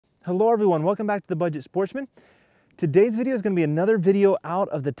Hello everyone, welcome back to the Budget Sportsman. Today's video is going to be another video out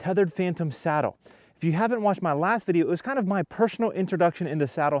of the Tethrd Phantom saddle. If you haven't watched my last video, it was kind of my personal introduction into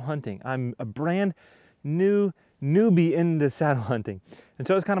saddle hunting. I'm a brand new newbie into saddle hunting, and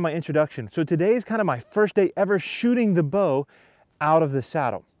so it's kind of my introduction. So today is kind of my first day ever shooting the bow out of the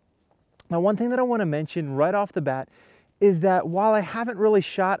saddle. Now, one thing that I want to mention right off the bat is that while I haven't really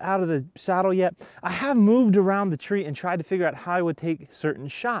shot out of the saddle yet, I have moved around the tree and tried to figure out how I would take certain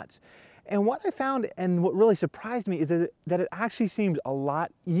shots. And what I found, and what really surprised me, is that it actually seems a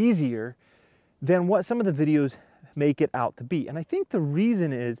lot easier than what some of the videos make it out to be. And I think the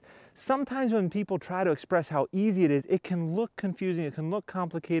reason is sometimes when people try to express how easy it is, it can look confusing, it can look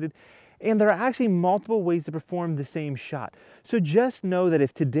complicated, and there are actually multiple ways to perform the same shot. So just know that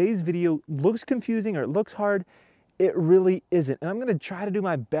if today's video looks confusing or it looks hard, it really isn't. And I'm going to try to do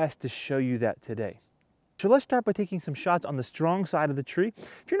my best to show you that today. So let's start by taking some shots on the strong side of the tree.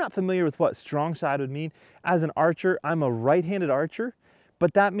 If you're not familiar with what strong side would mean, as an archer, I'm a right-handed archer,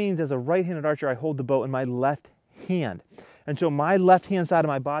 but that means as a right-handed archer, I hold the bow in my left hand. And so my left-hand side of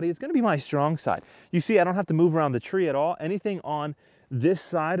my body is going to be my strong side. You see, I don't have to move around the tree at all. Anything on this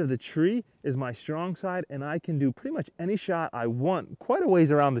side of the tree is my strong side, and I can do pretty much any shot I want quite a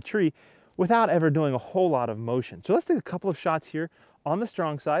ways around the tree without ever doing a whole lot of motion. So let's take a couple of shots here on the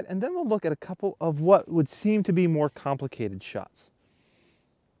strong side, and then we'll look at a couple of what would seem to be more complicated shots.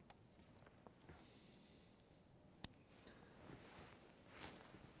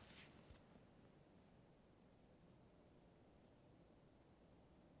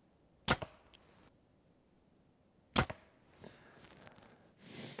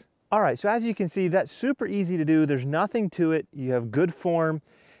 All right, so as you can see, that's super easy to do. There's nothing to it. You have good form.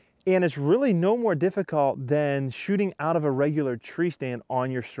 And it's really no more difficult than shooting out of a regular tree stand on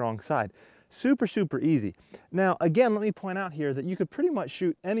your strong side. Super, super easy. Now, again, let me point out here that you could pretty much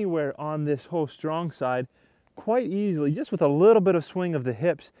shoot anywhere on this whole strong side quite easily, just with a little bit of swing of the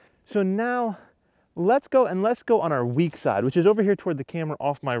hips. So now let's go on our weak side, which is over here toward the camera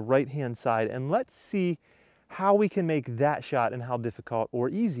off my right-hand side, and let's see how we can make that shot and how difficult or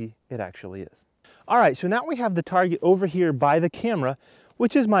easy it actually is. All right, so now we have the target over here by the camera,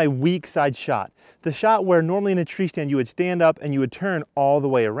 which is my weak side shot. The shot where normally in a tree stand you would stand up and you would turn all the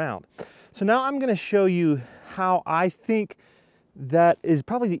way around. So now I'm going to show you how I think that is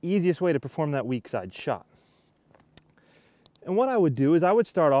probably the easiest way to perform that weak side shot. And what I would do is I would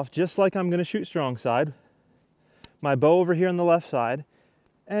start off just like I'm going to shoot strong side, my bow over here on the left side,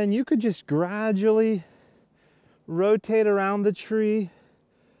 and you could just gradually rotate around the tree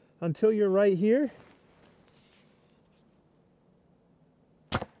until you're right here.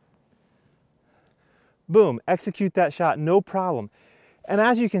 Boom, execute that shot, no problem. And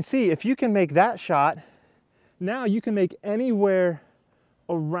as you can see, if you can make that shot, now you can make anywhere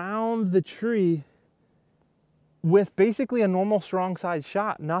around the tree with basically a normal strong side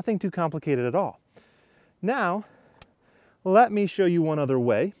shot, nothing too complicated at all. Now, let me show you one other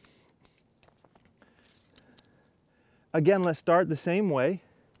way. Again, let's start the same way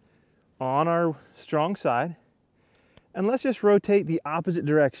on our strong side, and let's just rotate the opposite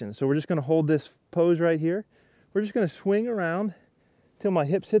direction. So we're just gonna hold this pose right here. We're just going to swing around till my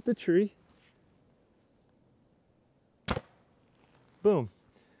hips hit the tree. Boom.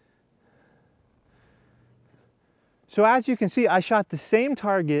 So as you can see, I shot the same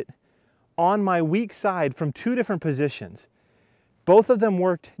target on my weak side from two different positions. Both of them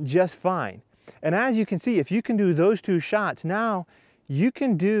worked just fine. And as you can see, if you can do those two shots, now you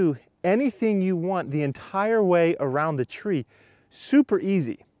can do anything you want the entire way around the tree. Super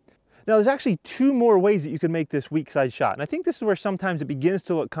easy. Now, there's actually two more ways that you can make this weak side shot. And I think this is where sometimes it begins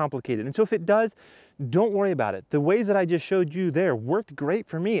to look complicated. And so if it does, don't worry about it. The ways that I just showed you there worked great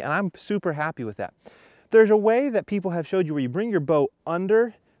for me, and I'm super happy with that. There's a way that people have showed you where you bring your bow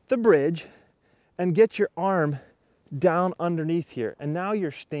under the bridge and get your arm down underneath here. And now you're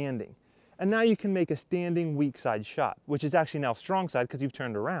standing. And now you can make a standing weak side shot, which is actually now strong side because you've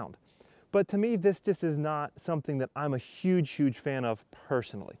turned around. But to me, this just is not something that I'm a huge, huge fan of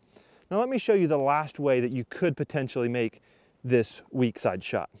personally. Now let me show you the last way that you could potentially make this weak side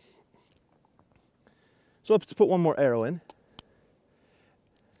shot. So let's put one more arrow in.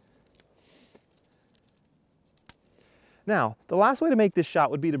 Now, the last way to make this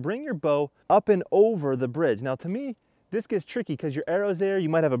shot would be to bring your bow up and over the bridge. Now to me, this gets tricky because your arrow's there, you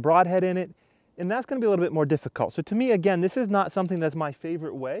might have a broadhead in it, and that's going to be a little bit more difficult. So to me, again, this is not something that's my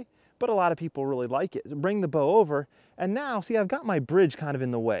favorite way, but a lot of people really like it. So bring the bow over, and now, see, I've got my bridge kind of in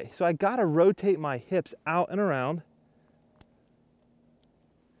the way. So I got to rotate my hips out and around.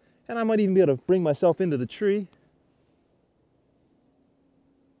 And I might even be able to bring myself into the tree.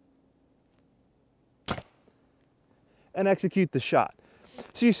 and execute the shot.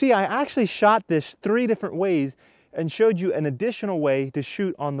 So you see, I actually shot this 3 different ways and showed you an additional way to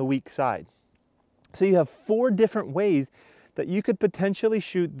shoot on the weak side. So you have 4 different ways that you could potentially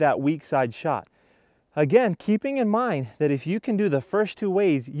shoot that weak side shot. Again, keeping in mind that if you can do the first 2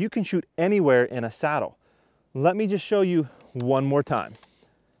 ways, you can shoot anywhere in a saddle. Let me just show you one more time.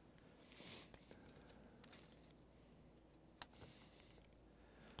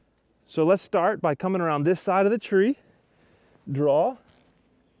 So let's start by coming around this side of the tree, draw,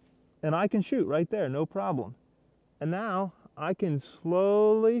 and I can shoot right there, no problem. And now I can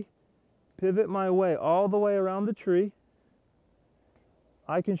slowly pivot my way all the way around the tree.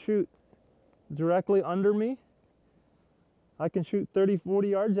 I can shoot directly under me. I can shoot 30, 40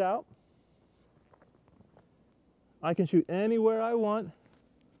 yards out. I can shoot anywhere I want,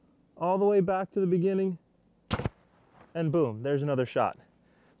 all the way back to the beginning, and boom, there's another shot.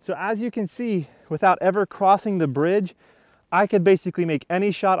 So as you can see, without ever crossing the bridge, I could basically make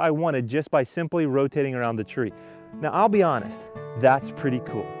any shot I wanted just by simply rotating around the tree. Now, I'll be honest, that's pretty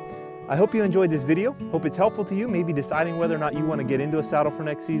cool. I hope you enjoyed this video. Hope it's helpful to you, maybe deciding whether or not you want to get into a saddle for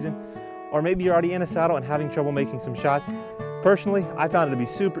next season, or maybe you're already in a saddle and having trouble making some shots. Personally, I found it to be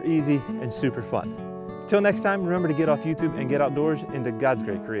super easy and super fun. Till next time, remember to get off YouTube and get outdoors into God's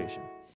great creation.